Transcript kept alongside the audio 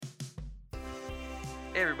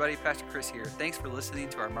Hey everybody, Pastor Chris here. Thanks for listening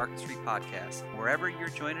to our Market Street podcast. Wherever you're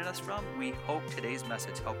joining us from, we hope today's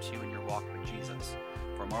message helps you in your walk with Jesus.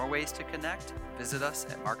 For more ways to connect, visit us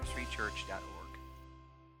at marketstreetchurch.org.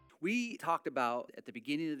 We talked about at the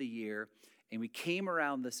beginning of the year, and we came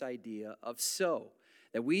around this idea of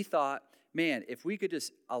that we thought, man, if we could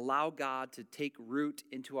just allow God to take root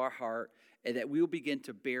into our heart, and that we will begin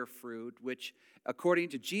to bear fruit, which according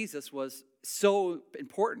to Jesus was so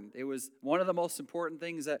important. It was one of the most important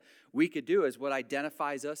things that we could do, is what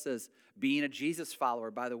identifies us as being a Jesus follower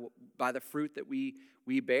by the fruit that we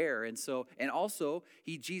bear. And also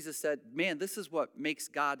Jesus said, man, this is what makes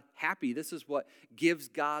God happy. This is what gives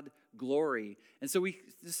God glory. And so we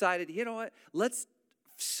decided, you know what? Let's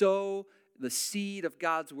sow the seed of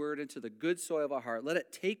God's word into the good soil of our heart. Let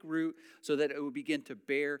it take root so that it will begin to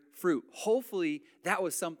bear fruit. Hopefully, that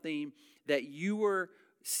was something that you were,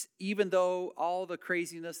 even though all the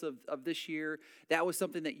craziness of this year, that was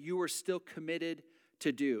something that you were still committed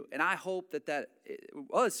to do. And I hope that it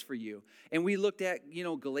was for you. And we looked at,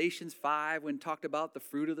 Galatians 5 when talked about the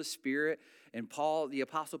fruit of the Spirit. And Paul, the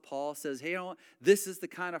Apostle Paul says, hey, this is the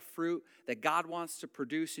kind of fruit that God wants to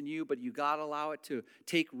produce in you, but you got to allow it to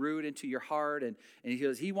take root into your heart. And he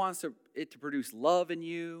goes, he wants it to produce love in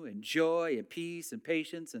you, and joy, and peace, and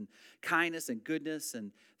patience, and kindness, and goodness,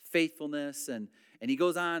 and faithfulness. And he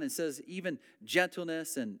goes on and says even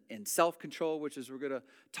gentleness and self-control, which is, we're going to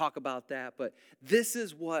talk about that. But this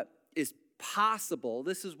is what is possible.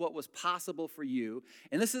 This is what was possible for you.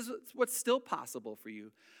 And this is what's still possible for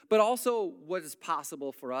you. But also what is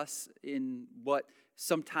possible for us in what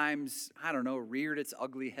sometimes, reared its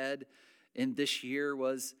ugly head in this year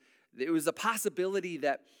was a possibility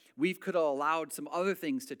that we could have allowed some other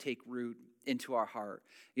things to take root into our heart.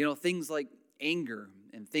 Things like anger,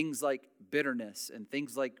 and things like bitterness, and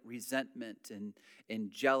things like resentment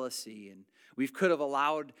and jealousy. And we could have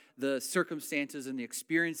allowed the circumstances and the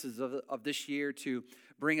experiences of this year to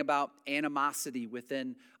bring about animosity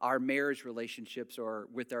within our marriage relationships or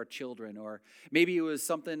with our children. Or maybe it was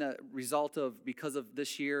something a result of, because of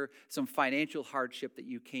this year, some financial hardship that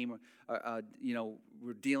you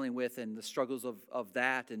were dealing with, and the struggles of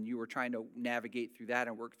that, and you were trying to navigate through that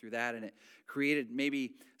and work through that, and it created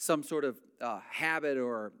maybe some sort of habit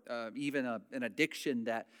or even an addiction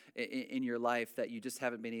that in your life that you just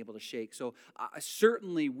haven't been able to shake. So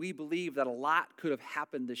certainly we believe that a lot could have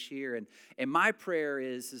happened this year, and my prayer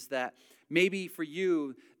is that maybe for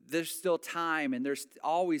you, there's still time, and there's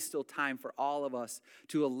always still time for all of us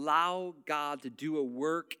to allow God to do a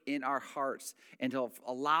work in our hearts, and to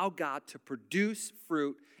allow God to produce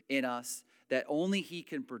fruit in us that only He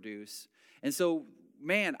can produce. And so,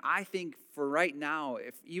 man, I think for right now,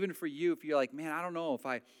 even for you, if you're like, man, I don't know if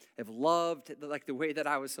I have loved like the way that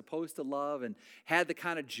I was supposed to love, and had the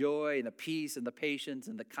kind of joy and the peace and the patience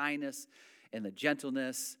and the kindness and the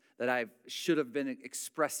gentleness that I should have been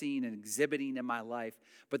expressing and exhibiting in my life.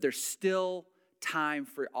 But there's still time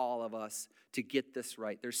for all of us to get this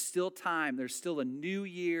right. There's still time. There's still a new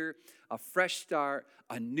year, a fresh start,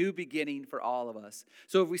 a new beginning for all of us.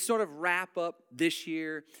 So if we sort of wrap up this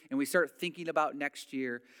year and we start thinking about next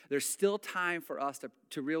year, there's still time for us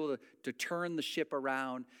to be able to turn the ship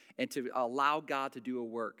around and to allow God to do a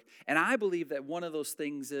work. And I believe that one of those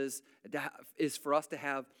things is for us to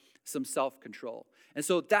have some self-control. And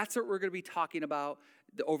so that's what we're going to be talking about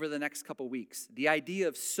over the next couple weeks. The idea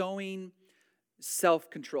of sowing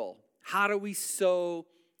self-control. How do we sow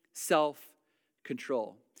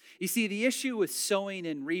self-control? You see, the issue with sowing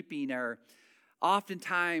and reaping are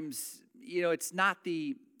oftentimes, it's not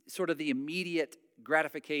the sort of the immediate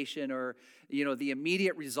gratification or, the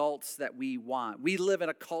immediate results that we want. We live in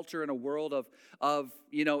a culture, in a world of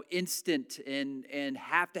instant and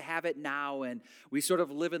have to have it now. And we sort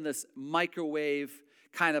of live in this microwave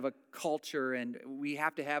kind of a culture, and we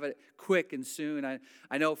have to have it quick and soon.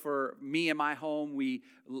 I know for me in my home, we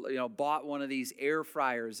bought one of these air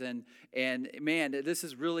fryers, and man, this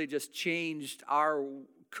has really just changed our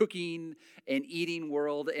cooking and eating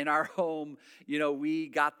world in our home. We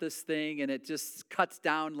got this thing, and it just cuts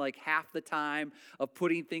down like half the time of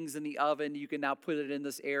putting things in the oven. You can now put it in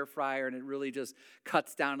this air fryer, and it really just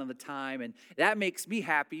cuts down on the time. And that makes me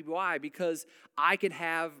happy. Why? Because I can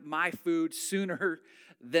have my food sooner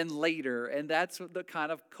than later, and that's the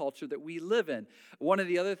kind of culture that we live in. One of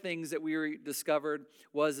the other things that we discovered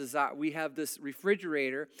is that we have this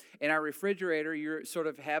refrigerator. In our refrigerator, you sort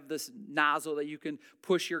of have this nozzle that you can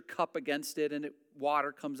push your cup against it, and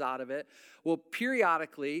water comes out of it. Well,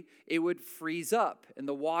 periodically, it would freeze up, and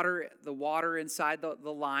the water inside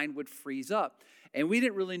the line would freeze up. And we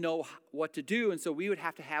didn't really know what to do. And so we would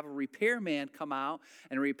have to have a repairman come out,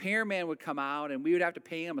 and a repairman would come out, and we would have to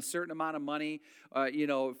pay him a certain amount of money,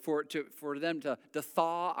 for them to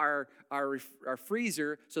thaw our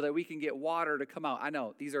freezer so that we can get water to come out. I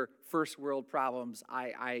know these are first world problems.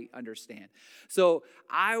 I understand. So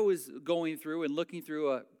I was going through and looking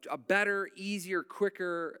through a better, easier,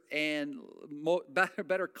 quicker, and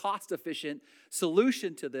better cost-efficient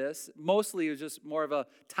solution to this. Mostly it was just more of a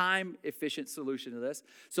time-efficient solution to this.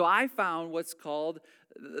 So I found what's called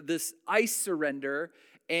this ice surrender.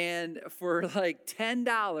 And for like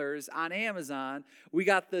 $10 on Amazon, we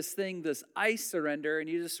got this ice surrender, and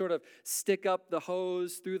you just sort of stick up the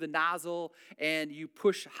hose through the nozzle, and you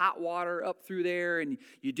push hot water up through there, and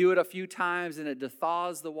you do it a few times, and it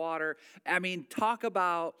thaws the water. I mean, talk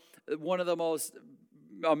about one of the most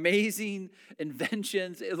amazing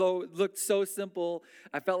inventions. It looked so simple.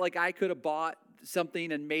 I felt like I could have bought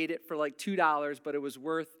something and made it for like $2, but it was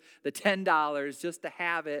worth the $10 just to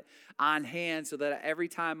have it on hand, so that every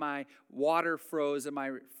time my water froze in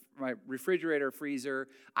my refrigerator freezer,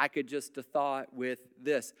 I could just thaw it with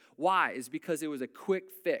this. Why? Is because it was a quick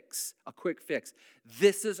fix.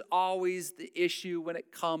 This is always the issue when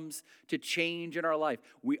it comes to change in our life.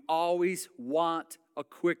 We always want a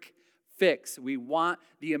quick fix. We want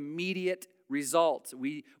the immediate results.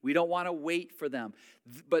 We don't want to wait for them.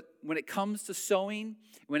 But when it comes to sowing,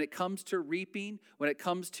 when it comes to reaping, when it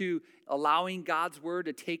comes to allowing God's word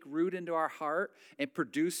to take root into our heart and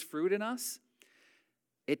produce fruit in us,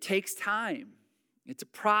 it takes time. It's a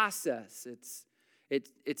process.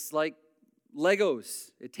 It's like Legos.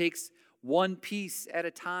 It takes one piece at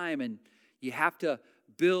a time, and you have to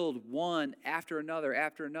build one after another,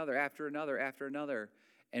 after another, after another, after another.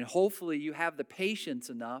 And hopefully you have the patience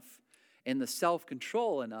enough and the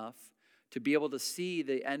self-control enough to be able to see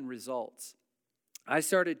the end results. I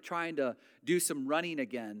started trying to do some running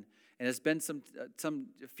again, and it's been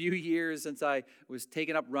a few years since I was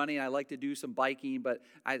taking up running. I like to do some biking, but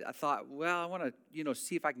I thought, well, I want to,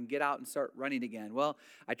 see if I can get out and start running again. Well,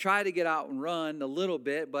 I tried to get out and run a little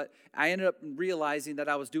bit, but I ended up realizing that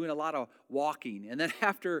I was doing a lot of walking. And then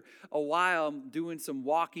after a while, I'm doing some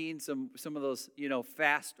walking, some of those,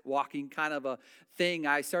 fast walking kind of a thing.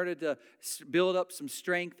 I started to build up some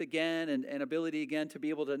strength again and ability again to be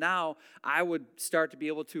able to, now I would start to be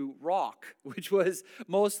able to walk, which was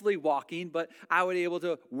mostly walking, but I would be able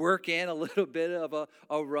to work in a little bit of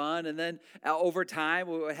a run. And then over time,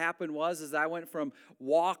 what happened was I went from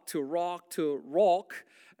walk to walk,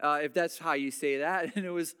 if that's how you say that. And it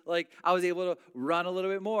was like I was able to run a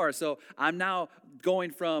little bit more. So I'm now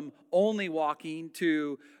going from only walking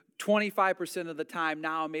to 25% of the time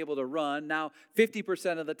now I'm able to run. Now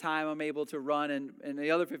 50% of the time I'm able to run, and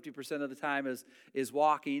the other 50% of the time is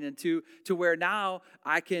walking. And to where now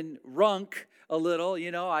I can runk a little,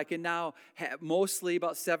 I can now mostly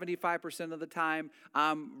about 75% of the time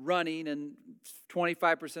I'm running and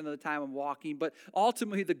 25% of the time I'm walking. But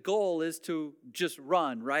ultimately the goal is to just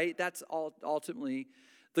run, right? That's ultimately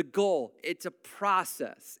the goal. It's a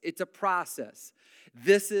process.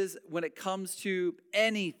 This is when it comes to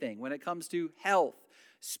anything, when it comes to health,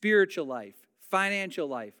 spiritual life, financial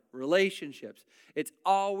life, relationships. It's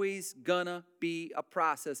always gonna be a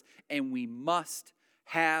process, and we must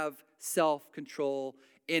have self-control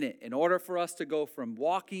in it. In order for us to go from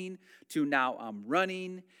walking to now I'm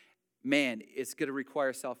running, man, it's going to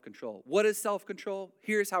require self-control. What is self-control?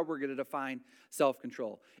 Here's how we're going to define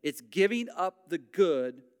self-control. It's giving up the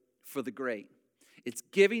good for the great. It's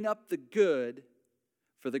giving up the good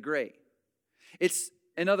for the great. It's,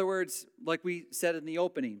 in other words, like we said in the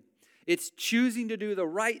opening, it's choosing to do the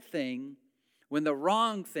right thing when the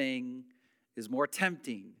wrong thing is more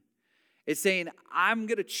tempting. It's saying, I'm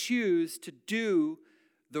going to choose to do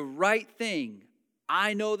the right thing.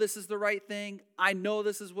 I know this is the right thing. I know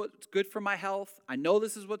this is what's good for my health. I know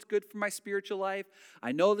this is what's good for my spiritual life.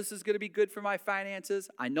 I know this is going to be good for my finances.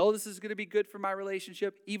 I know this is going to be good for my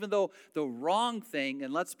relationship, even though the wrong thing,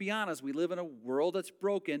 and let's be honest, we live in a world that's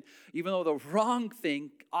broken, even though the wrong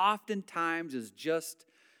thing oftentimes is just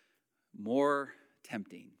more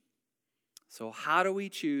tempting. So how do we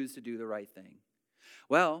choose to do the right thing?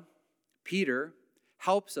 Well, Peter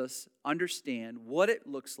helps us understand what it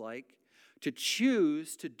looks like to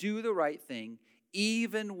choose to do the right thing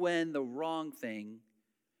even when the wrong thing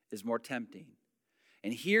is more tempting.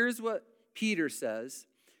 And here's what Peter says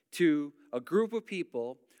to a group of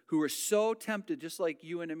people who are so tempted, just like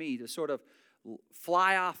you and me, to sort of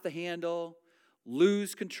fly off the handle,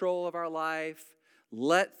 lose control of our life,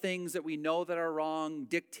 let things that we know that are wrong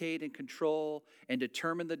dictate and control and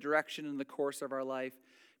determine the direction and the course of our life.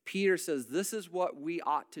 Peter says this is what we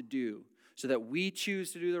ought to do so that we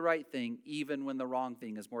choose to do the right thing even when the wrong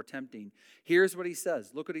thing is more tempting. Here's what he says.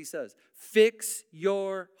 Look what he says. Fix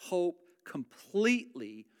your hope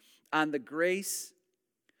completely on the grace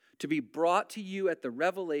to be brought to you at the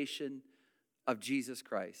revelation of Jesus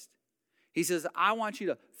Christ. He says, I want you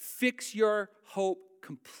to fix your hope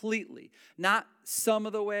completely. Not some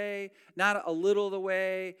of the way, not a little of the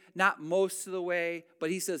way, not most of the way, but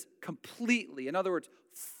he says completely. In other words,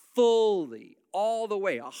 fully, all the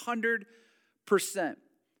way, 100%.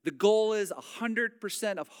 The goal is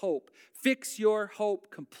 100% of hope. Fix your hope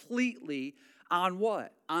completely on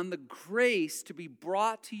what? On the grace to be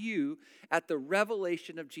brought to you at the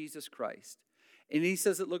revelation of Jesus Christ. And he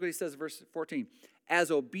says, look what he says, verse 14. As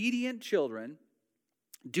obedient children,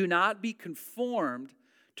 do not be conformed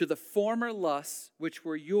to the former lusts which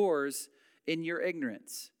were yours in your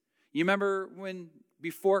ignorance. You remember when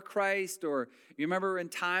before Christ, or you remember in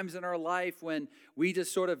times in our life when we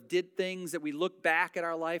just sort of did things that we look back at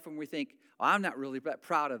our life and we think, oh, I'm not really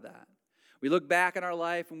proud of that. We look back in our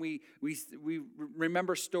life and we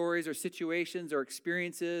remember stories or situations or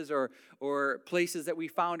experiences or places that we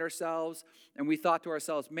found ourselves, and we thought to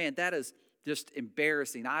ourselves, man, that is just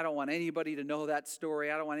embarrassing. I don't want anybody to know that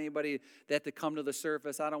story. I don't want anybody that to come to the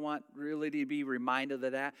surface. I don't want really to be reminded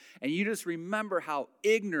of that. And you just remember how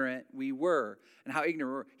ignorant we were and how ignorant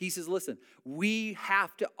we were. He says, listen, we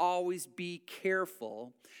have to always be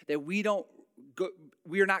careful that we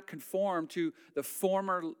are not conformed to the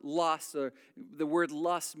former lusts. Or the word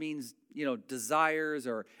lust means, desires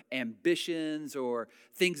or ambitions or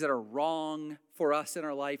things that are wrong for us in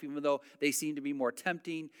our life, even though they seem to be more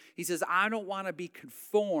tempting. He says, I don't want to be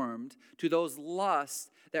conformed to those lusts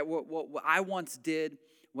that what I once did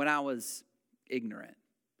when I was ignorant.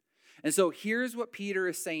 And so here's what Peter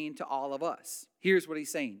is saying to all of us. Here's what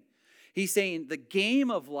he's saying. He's saying the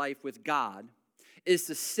game of life with God is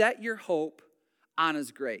to set your hope on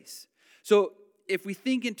his grace. So if we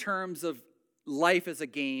think in terms of life as a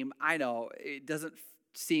game, I know it doesn't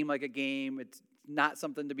seem like a game. It's not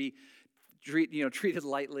something to be treated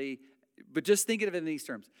lightly. But just think of it in these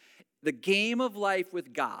terms. The game of life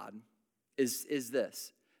with God is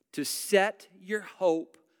this: to set your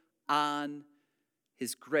hope on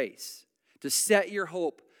his grace. To set your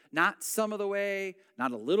hope not some of the way,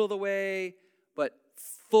 not a little of the way, but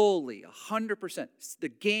fully, 100%. The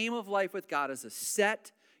game of life with God is to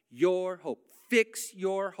set your hope, fix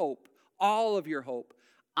your hope, all of your hope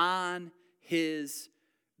on his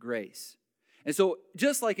grace. And so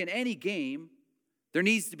just like in any game, there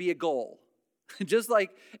needs to be a goal. Just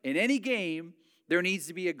like in any game, there needs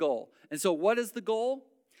to be a goal. And so what is the goal?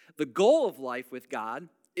 The goal of life with God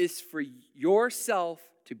is for yourself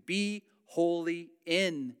to be holy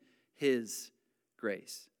in his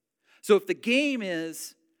grace. So if the game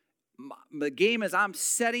is I'm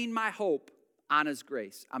setting my hope on his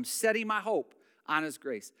grace. I'm setting my hope on his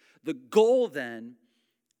grace. The goal then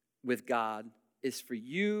with God is for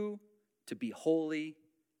you to be holy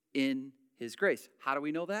in his grace. How do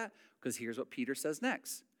we know that? Because here's what Peter says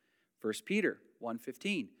next. 1 Peter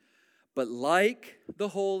 1:15. But like the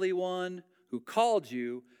Holy One who called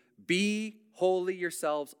you, be holy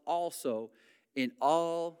yourselves also in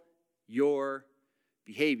all your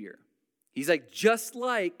behavior. He's like, just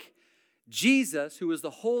like Jesus, who is the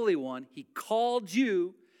Holy One, he called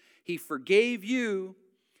you, he forgave you,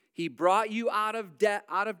 he brought you out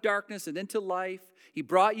of darkness and into life. He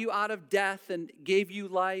brought you out of death and gave you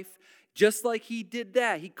life. Just like he did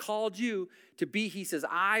that, he called you to be, he says,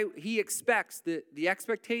 he expects the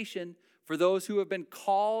expectation for those who have been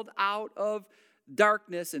called out of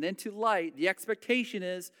darkness and into light. The expectation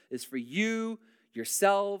is for you,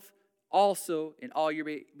 yourself, also in all your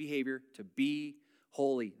behavior to be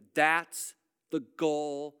holy. That's the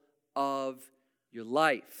goal of your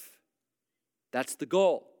life. That's the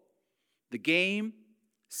goal. The game,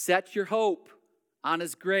 set your hope on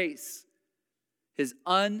his grace, his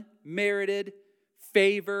unmerited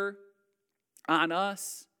favor on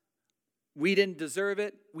us. We didn't deserve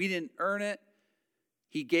it. We didn't earn it.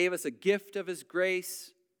 He gave us a gift of his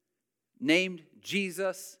grace named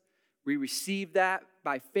Jesus. We received that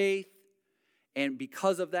by faith. And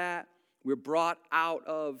because of that, we're brought out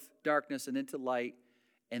of darkness and into light.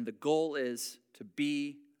 And the goal is to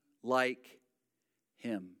be like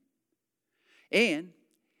him. And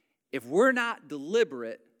if we're not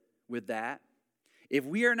deliberate with that, if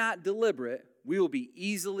we are not deliberate, we will be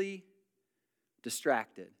easily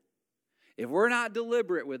distracted. If we're not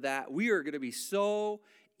deliberate with that, we are going to be so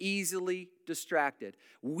easily distracted.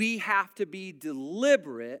 We have to be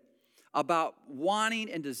deliberate about wanting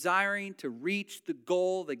and desiring to reach the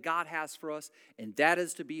goal that God has for us, and that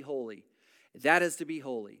is to be holy. That is to be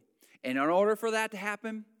holy. And in order for that to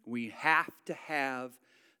happen, we have to have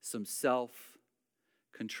some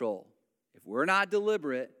self-control. If we're not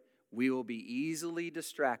deliberate, we will be easily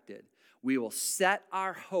distracted. We will set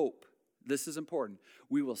our hope, this is important,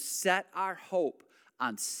 we will set our hope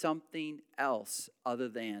on something else other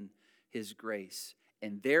than His grace.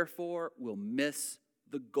 And therefore, we'll miss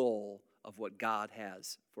the goal of what God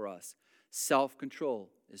has for us. Self-control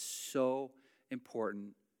is so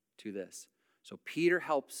important to this. So Peter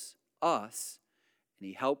helps us, and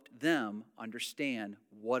he helped them understand,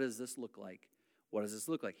 what does this look like? What does this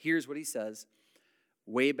look like? Here's what he says,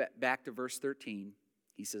 way back to verse 13.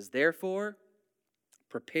 He says, therefore,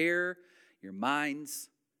 prepare your minds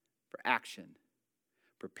for action.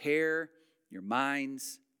 Prepare your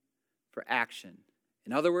minds for action.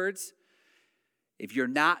 In other words, if you're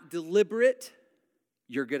not deliberate,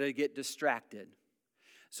 you're going to get distracted.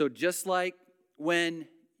 So just like when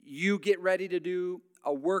you get ready to do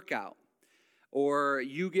a workout, or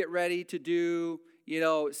you get ready to do,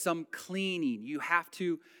 some cleaning, you have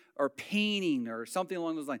to, or painting, or something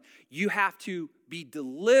along those lines, you have to be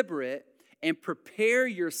deliberate and prepare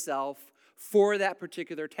yourself for that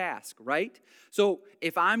particular task, right? So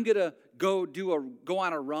if I'm going to go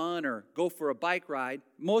on a run or go for a bike ride,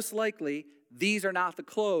 most likely these are not the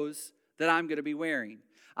clothes that I'm going to be wearing.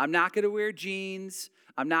 I'm not going to wear jeans.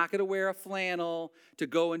 I'm not going to wear a flannel to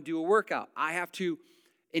go and do a workout. I have to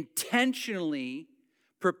intentionally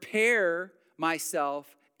prepare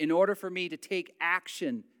myself in order for me to take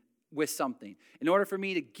action with something, in order for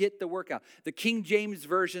me to get the workout. The King James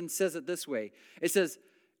Version says it this way. It says,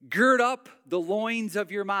 gird up the loins of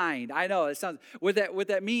your mind. I know, it sounds, what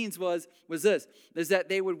that means was this, is that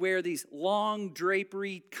they would wear these long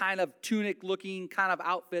drapery kind of tunic-looking kind of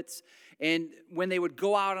outfits, and when they would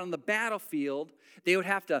go out on the battlefield, they would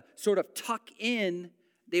have to sort of tuck in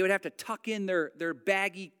their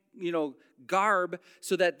baggy, garb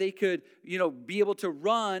so that they could, be able to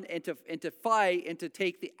run and to fight and to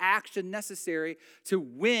take the action necessary to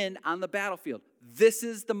win on the battlefield. This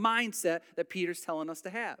is the mindset that Peter's telling us to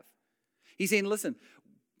have. He's saying, listen,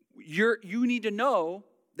 you need to know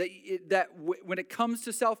that when it comes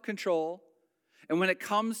to self-control and when it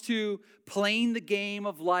comes to playing the game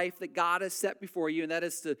of life that God has set before you, and that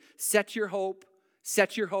is to set your hope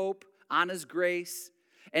on His grace,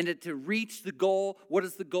 and to reach the goal. What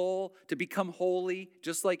is the goal? To become holy,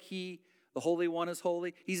 just like He, the Holy One, is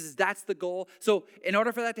holy. He says that's the goal. So in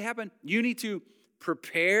order for that to happen, you need to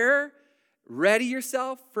prepare, ready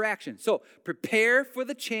yourself for action. So prepare for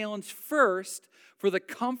the challenge first, for the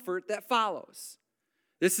comfort that follows.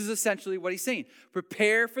 This is essentially what he's saying.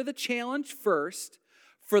 Prepare for the challenge first,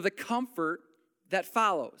 for the comfort that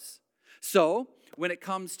follows. So when it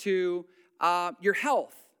comes to your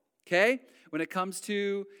health, okay? When it comes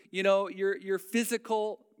to, your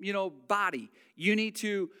physical, body, you need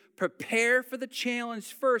to prepare for the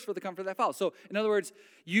challenge first for the comfort that follows. So, in other words,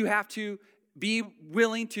 you have to be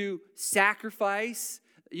willing to sacrifice,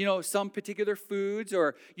 some particular foods,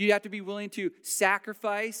 or you have to be willing to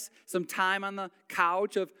sacrifice some time on the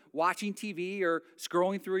couch of watching TV or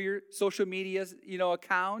scrolling through your social media,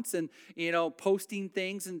 accounts and, posting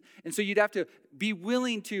things. And so you'd have to be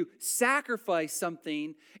willing to sacrifice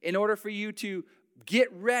something in order for you to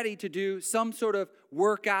get ready to do some sort of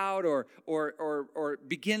workout or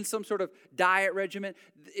begin some sort of diet regimen.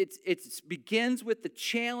 It begins with the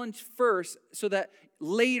challenge first, so that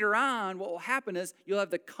later on what will happen is you'll have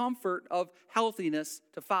the comfort of healthiness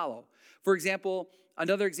to follow. For example,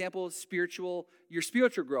 another example is your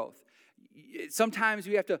spiritual growth. Sometimes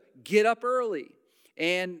we have to get up early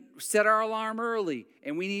and set our alarm early,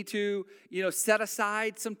 and we need to, set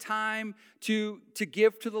aside some time to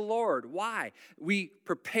give to the Lord. Why? We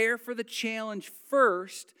prepare for the challenge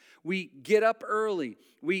first. We get up early.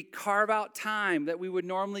 We carve out time that we would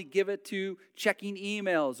normally give it to checking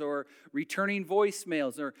emails or returning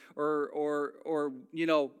voicemails or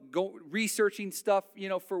go researching stuff,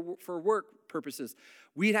 for work purposes.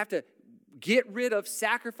 We'd have to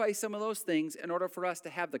sacrifice some of those things in order for us to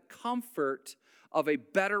have the comfort of a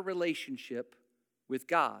better relationship with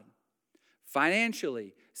God.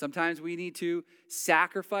 Financially, sometimes we need to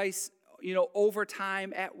sacrifice,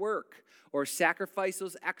 overtime at work, or sacrifice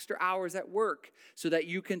those extra hours at work so that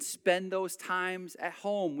you can spend those times at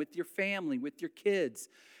home with your family, with your kids.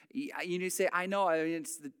 You say, I know,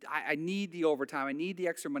 I need the overtime, I need the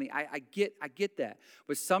extra money. I get that.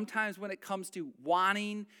 But sometimes when it comes to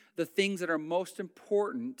wanting the things that are most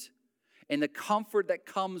important and the comfort that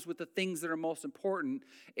comes with the things that are most important,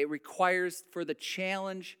 it requires for the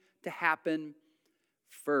challenge to happen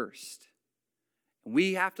first.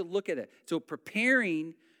 We have to look at it. So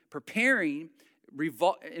preparing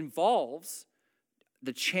involves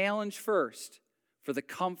the challenge first for the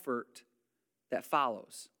comfort that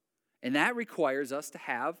follows. And that requires us to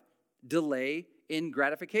have delay in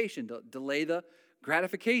gratification, delay the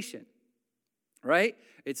gratification, right?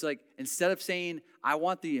 It's like instead of saying, I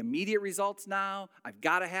want the immediate results now, I've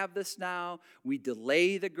got to have this now, we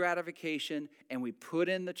delay the gratification and we put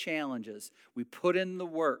in the challenges. We put in the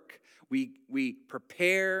work. We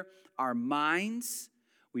prepare our minds.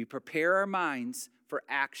 We prepare our minds for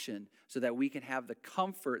action so that we can have the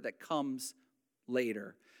comfort that comes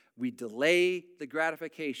later. We delay the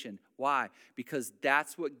gratification. Why? Because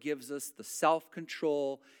that's what gives us the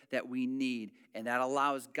self-control that we need, and that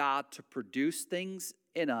allows God to produce things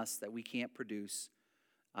in us that we can't produce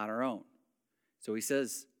on our own. So he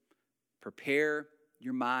says, prepare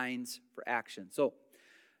your minds for action. So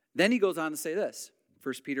then he goes on to say this,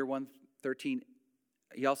 1 Peter 1:13.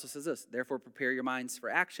 He also says this, therefore prepare your minds for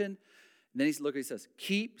action. And then he says,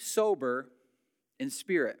 keep sober in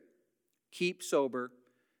spirit. Keep sober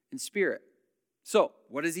in spirit. So,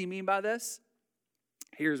 what does he mean by this?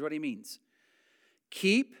 Here's what he means.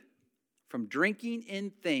 Keep from drinking in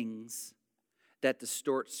things that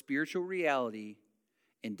distort spiritual reality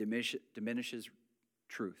and diminishes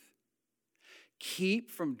truth. Keep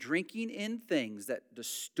from drinking in things that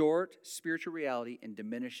distort spiritual reality and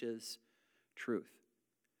diminishes truth.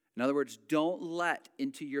 In other words, don't let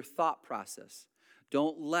into your thought process,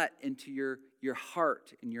 don't let into your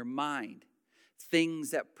heart and your mind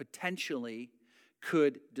things that potentially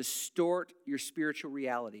could distort your spiritual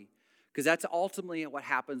reality. Because that's ultimately what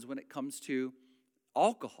happens when it comes to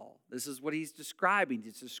alcohol. This is what he's describing.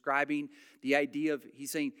 He's describing the idea of,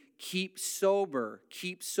 he's saying, keep sober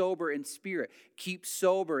in spirit, keep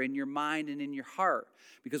sober in your mind and in your heart.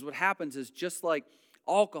 Because what happens is just like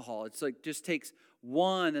alcohol, it's like just takes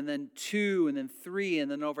one and then two and then three,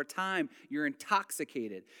 and then over time you're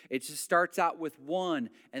intoxicated. It just starts out with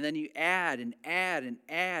one, and then you add and add and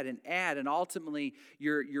add and add, and ultimately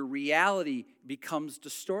your reality becomes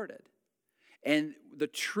distorted. And the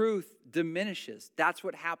truth diminishes. That's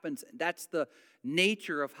what happens. That's the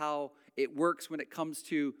nature of how it works when it comes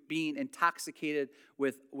to being intoxicated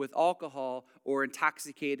with alcohol or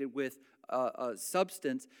intoxicated with a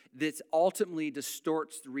substance that ultimately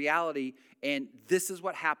distorts the reality. And this is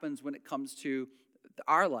what happens when it comes to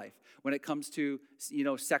our life, when it comes to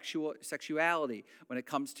sexuality, when it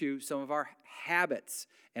comes to some of our habits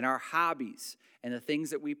and our hobbies and the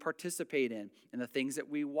things that we participate in and the things that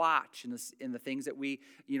we watch and the things that we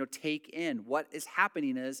take in. What is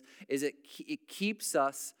happening is it keeps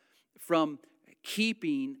us from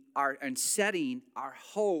keeping and setting our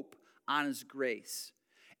hope on His grace.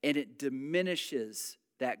 And it diminishes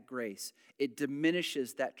that grace. It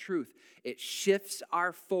diminishes that truth. It shifts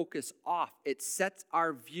our focus off. It sets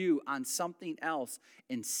our view on something else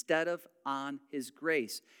instead of on His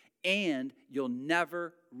grace. And you'll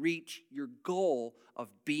never reach your goal of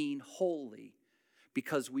being holy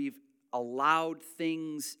because we've allowed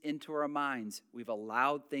things into our minds. We've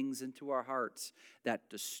allowed things into our hearts that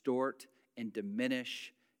distort and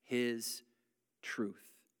diminish His truth.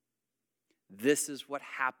 This is what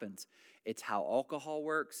happens. It's how alcohol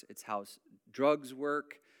works. It's how drugs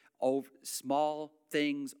work. Small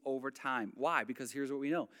things over time. Why? Because here's what we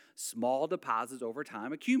know. Small deposits over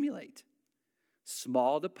time accumulate.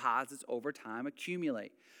 Small deposits over time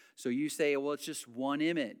accumulate. So you say, well, it's just one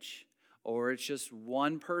image, or it's just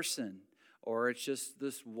one person, or it's just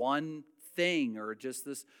this one thing, or just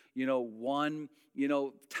this, one,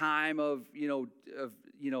 time of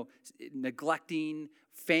neglecting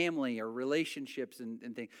family or relationships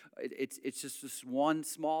and things. It's just this one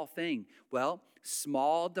small thing. Well,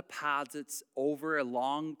 small deposits over a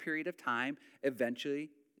long period of time, eventually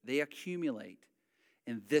they accumulate.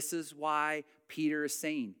 And this is why Peter is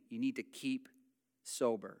saying you need to keep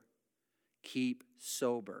sober. Keep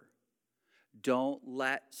sober. Don't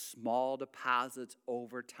let small deposits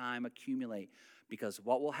over time accumulate. Because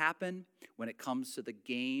what will happen when it comes to the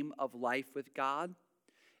game of life with God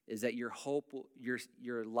is that your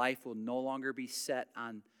life will no longer be set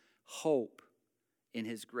on hope in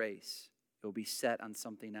His grace. It will be set on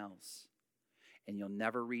something else. And you'll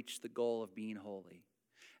never reach the goal of being holy.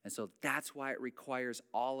 And so that's why it requires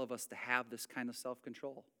all of us to have this kind of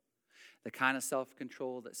self-control. The kind of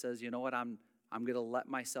self-control that says, you know what, I'm going to let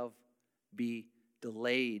myself be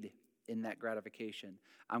delayed in that gratification.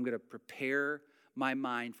 I'm going to prepare my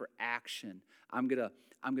mind for action. I'm going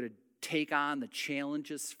to take on the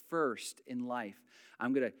challenges first in life.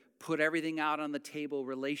 I'm going to put everything out on the table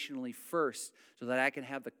relationally first so that I can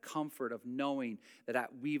have the comfort of knowing that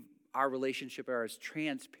our relationship are as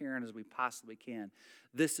transparent as we possibly can.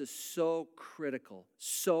 This is so critical,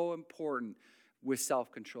 so important with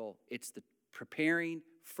self-control. It's the preparing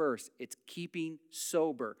first. It's keeping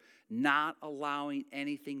sober, not allowing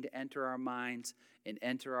anything to enter our minds and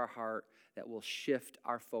enter our heart that will shift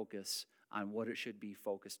our focus on what it should be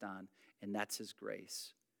focused on, and that's His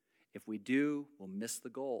grace. If we do, we'll miss the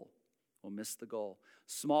goal. We'll miss the goal.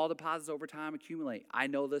 Small deposits over time accumulate. I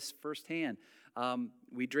know this firsthand.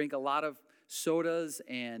 We drink a lot of sodas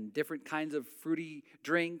and different kinds of fruity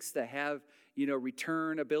drinks that have,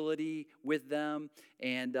 return ability with them.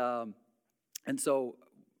 And so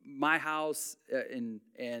my house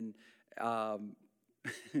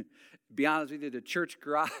be honest with you, the church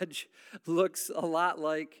garage looks a lot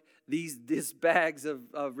like these bags of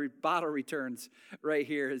bottle returns right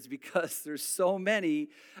here, is because there's so many.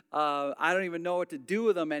 I don't even know what to do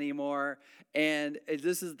with them anymore. And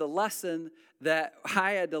this is the lesson that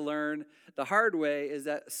I had to learn the hard way, is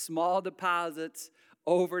that small deposits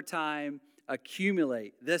over time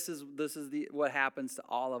accumulate. This is what happens to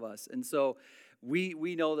all of us. And so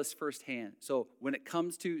we know this firsthand. So when it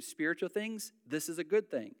comes to spiritual things, this is a good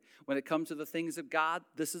thing. When it comes to the things of God,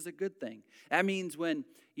 this is a good thing. That means when,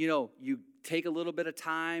 you take a little bit of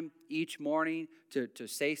time each morning to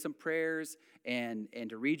say some prayers and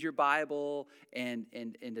to read your Bible and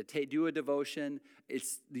to do a devotion,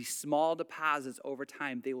 it's these small deposits over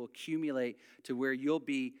time. They will accumulate to where you'll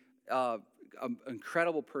be an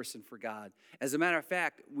incredible person for God. As a matter of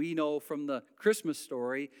fact, we know from the Christmas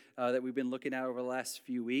story that we've been looking at over the last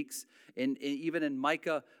few weeks, and even in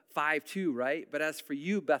Micah 5:2, right? But as for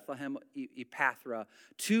you, Bethlehem Ephrathah,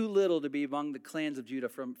 too little to be among the clans of Judah.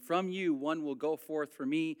 From you, one will go forth for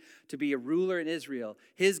me to be a ruler in Israel.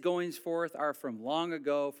 His goings forth are from long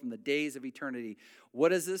ago, from the days of eternity.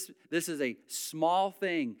 What is this? This is a small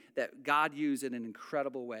thing that God used in an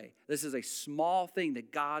incredible way. This is a small thing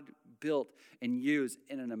that God built and used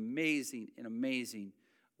in an amazing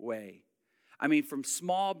way. I mean, from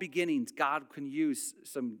small beginnings, God can do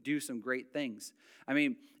some great things. I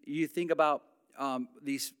mean, you think about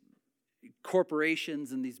these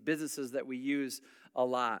corporations and these businesses that we use a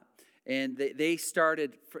lot, and they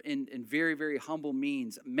started in very, very humble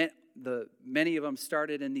means. Many of them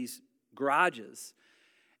started in these garages,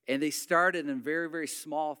 and they started in very, very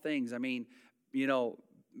small things. I mean,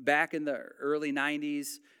 back in the early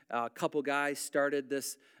 90s, a couple guys started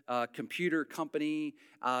this computer company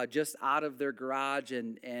just out of their garage,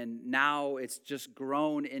 and now it's just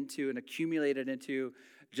grown into and accumulated into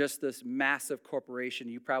just this massive corporation.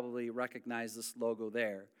 You probably recognize this logo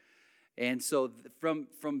there. And so from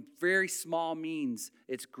very small means,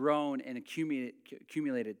 it's grown and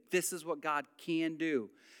accumulated. This is what God can do.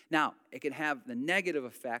 Now, it can have the negative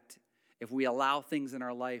effect if we allow things in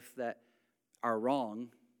our life that are wrong,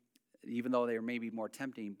 even though they are maybe more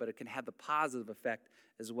tempting, but it can have the positive effect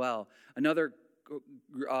as well. Another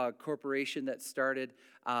corporation that started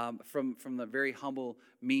from the very humble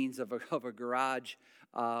means of a garage,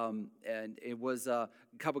 and it was a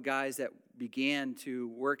couple guys that began to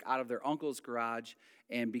work out of their uncle's garage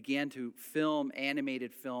and began to film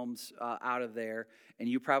animated films out of there. And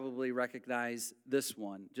you probably recognize this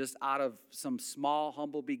one. Just out of some small,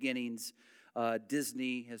 humble beginnings,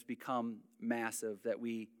 Disney has become massive that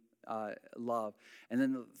we love. And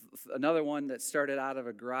then another one that started out of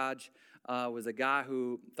a garage was a guy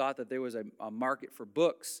who thought that there was a market for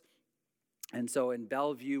books. And so in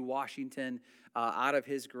Bellevue, Washington, out of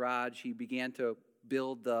his garage, he began to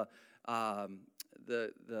build the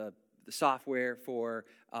software for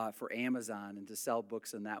Amazon and to sell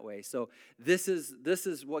books in that way. So this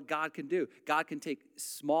is what God can do. God can take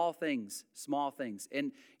small things.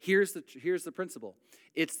 And here's the principle.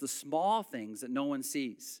 It's the small things that no one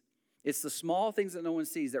sees. It's the small things that no one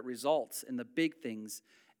sees that results in the big things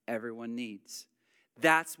everyone needs.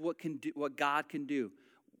 That's what God can do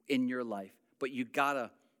in your life. But you gotta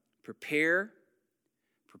prepare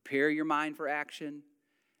your mind for action,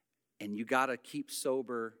 and you gotta keep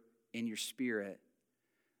sober in your spirit.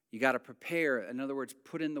 You gotta prepare. In other words,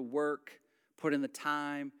 put in the work, put in the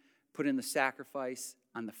time, put in the sacrifice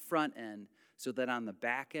on the front end, so that on the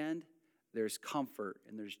back end, there's comfort,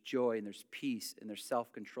 and there's joy, and there's peace, and there's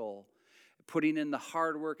self-control. Putting in the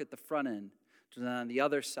hard work at the front end, so then on the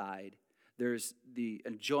other side, there's the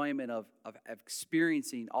enjoyment of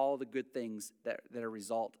experiencing all the good things that are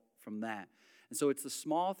result from that. And so it's the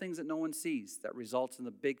small things that no one sees that results in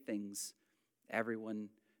the big things everyone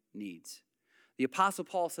needs. The Apostle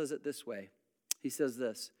Paul says it this way. He says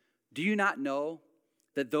this: "Do you not know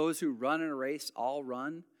that those who run in a race all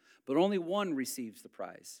run, but only one receives the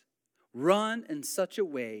prize? Run in such a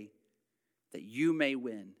way that you may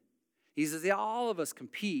win." He says, yeah, all of us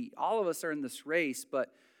compete. All of us are in this race,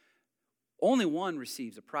 but only one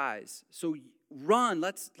receives a prize. So run.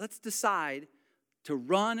 Let's decide to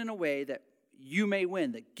run in a way that you may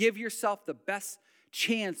win, that give yourself the best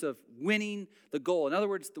chance of winning the goal. In other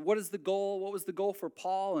words, what is the goal? What was the goal for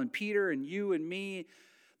Paul and Peter and you and me?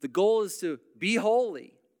 The goal is to be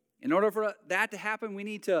holy. In order for that to happen, we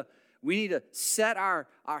need to set our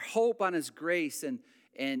hope on his grace,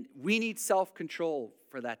 and we need self-control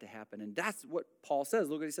for that to happen. And that's what Paul says.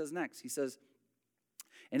 Look what he says next. He says,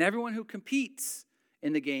 and everyone who competes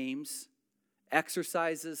in the games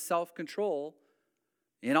exercises self-control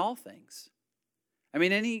in all things. I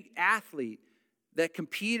mean, any athlete that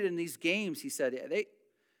competed in these games, he said,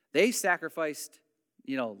 they sacrificed,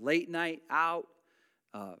 late night out,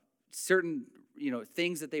 certain,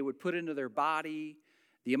 things that they would put into their body,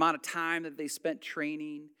 the amount of time that they spent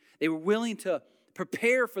training. They were willing to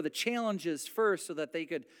prepare for the challenges first so that they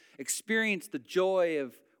could experience the joy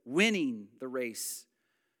of winning the race.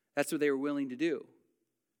 That's what they were willing to do.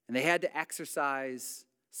 And they had to exercise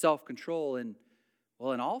self-control in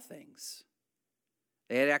all things.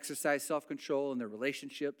 They had to exercise self-control in their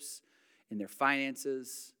relationships, in their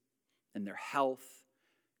finances, in their health,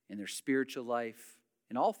 in their spiritual life,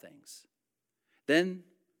 in all things. Then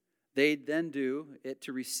they'd do it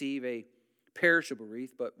to receive a perishable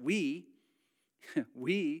wreath, but we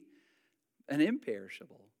an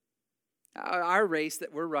imperishable. Our race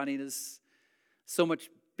that we're running is so much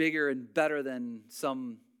bigger and better than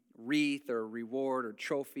some wreath or reward or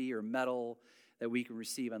trophy or medal that we can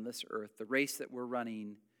receive on this earth. The race that we're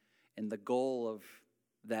running and the goal of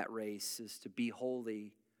that race is to be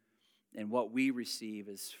holy, and what we receive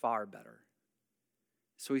is far better.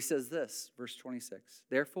 So he says this, verse 26,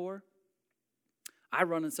 therefore, I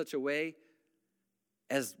run in such a way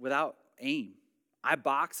as without aim. I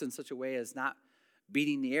box in such a way as not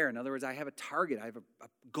beating the air. In other words, I have a target. I have a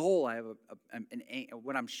goal. I have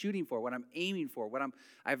what I'm shooting for, what I'm aiming for.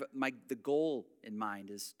 The goal in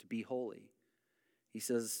mind is to be holy. He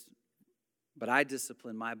says, but I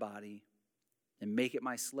discipline my body and make it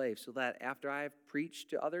my slave, so that after I have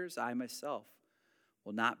preached to others, I myself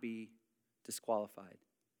will not be disqualified.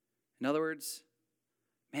 In other words,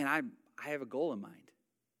 man, I have a goal in mind.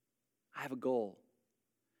 I have a goal.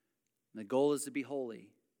 And the goal is to be holy,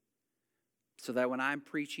 so that when I'm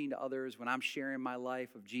preaching to others, when I'm sharing my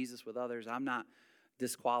life of Jesus with others, I'm not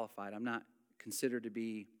disqualified. I'm not considered to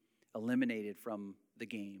be eliminated from the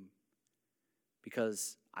game,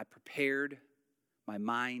 because I prepared my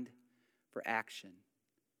mind for action.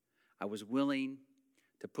 I was willing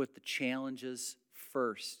to put the challenges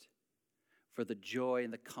first for the joy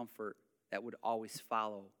and the comfort that would always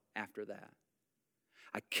follow after that.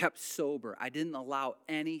 I kept sober. I didn't allow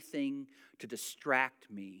anything to distract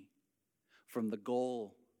me from the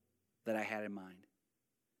goal that I had in mind.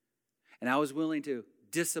 And I was willing to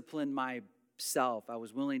discipline myself. I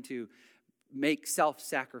was willing to make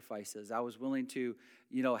self-sacrifices. I was willing to,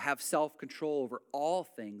 have self-control over all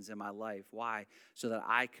things in my life. Why? So that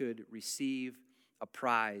I could receive a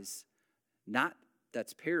prize, not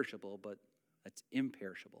that's perishable, but that's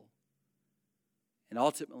imperishable. And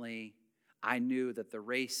ultimately, I knew that the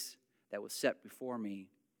race that was set before me,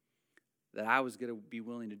 that I was going to be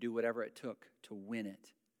willing to do whatever it took to win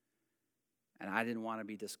it. And I didn't want to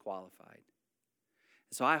be disqualified.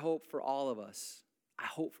 And so I hope for all of us,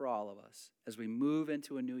 as we move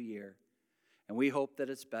into a new year, and we hope that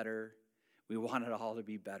it's better. We want it all to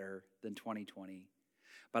be better than 2020.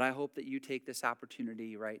 But I hope that you take this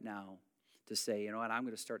opportunity right now to say, you know what, I'm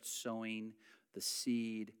going to start sowing the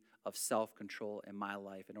seed of self-control in my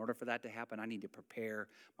life. In order for that to happen, I need to prepare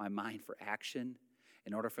my mind for action.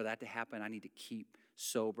 In order for that to happen, I need to keep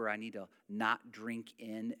sober. I need to not drink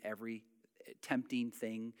in every tempting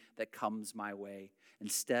thing that comes my way.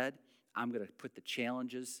 Instead, I'm going to put the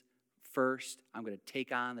challenges first. I'm going to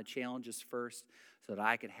take on the challenges first so that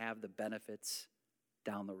I can have the benefits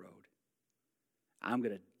down the road. I'm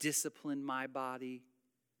going to discipline my body.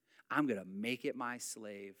 I'm going to make it my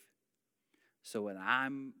slave. So when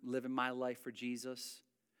I'm living my life for Jesus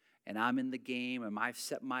and I'm in the game and I've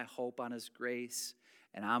set my hope on his grace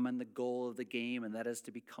and I'm in the goal of the game, and that is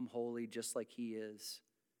to become holy just like he is,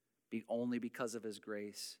 only because of his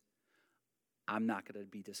grace, I'm not going to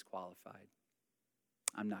be disqualified.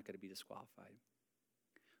 I'm not going to be disqualified.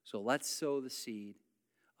 So let's sow the seed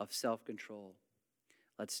of self-control.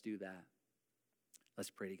 Let's do that. Let's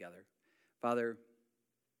pray together. Father,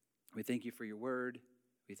 we thank you for your word.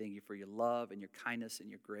 We thank you for your love and your kindness and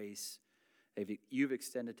your grace that you've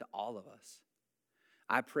extended to all of us.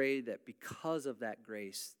 I pray that because of that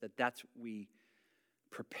grace, that's we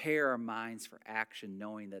prepare our minds for action,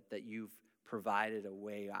 knowing that you've provided a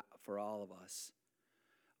way for all of us.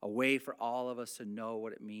 A way for all of us to know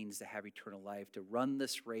what it means to have eternal life, to run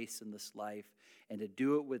this race in this life, and to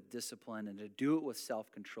do it with discipline and to do it with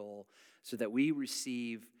self-control so that we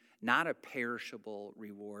receive not a perishable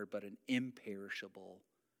reward, but an imperishable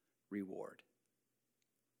reward.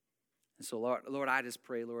 And so, Lord, I just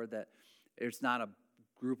pray, Lord, that there's not a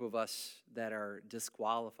group of us that are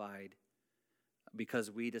disqualified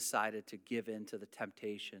because we decided to give in to the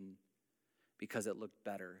temptation because it looked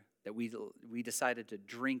better, that we decided to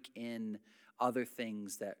drink in other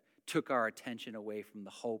things that took our attention away from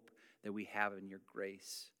the hope that we have in your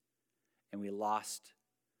grace. And we lost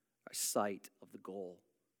our sight of the goal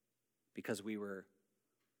because we were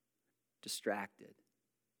distracted.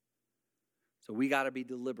 So we got to be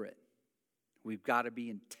deliberate. We've got to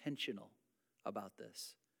be intentional about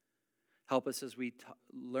this. Help us as we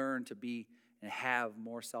learn to be and have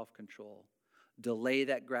more self-control. Delay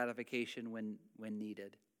that gratification when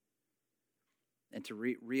needed. And to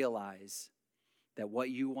realize that what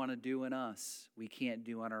you want to do in us, we can't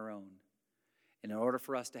do on our own. And in order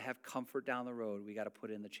for us to have comfort down the road, we got to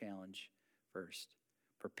put in the challenge first.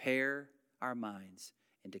 Prepare our minds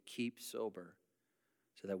and to keep sober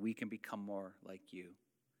so that we can become more like you.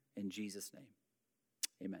 In Jesus' name,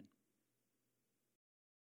 amen.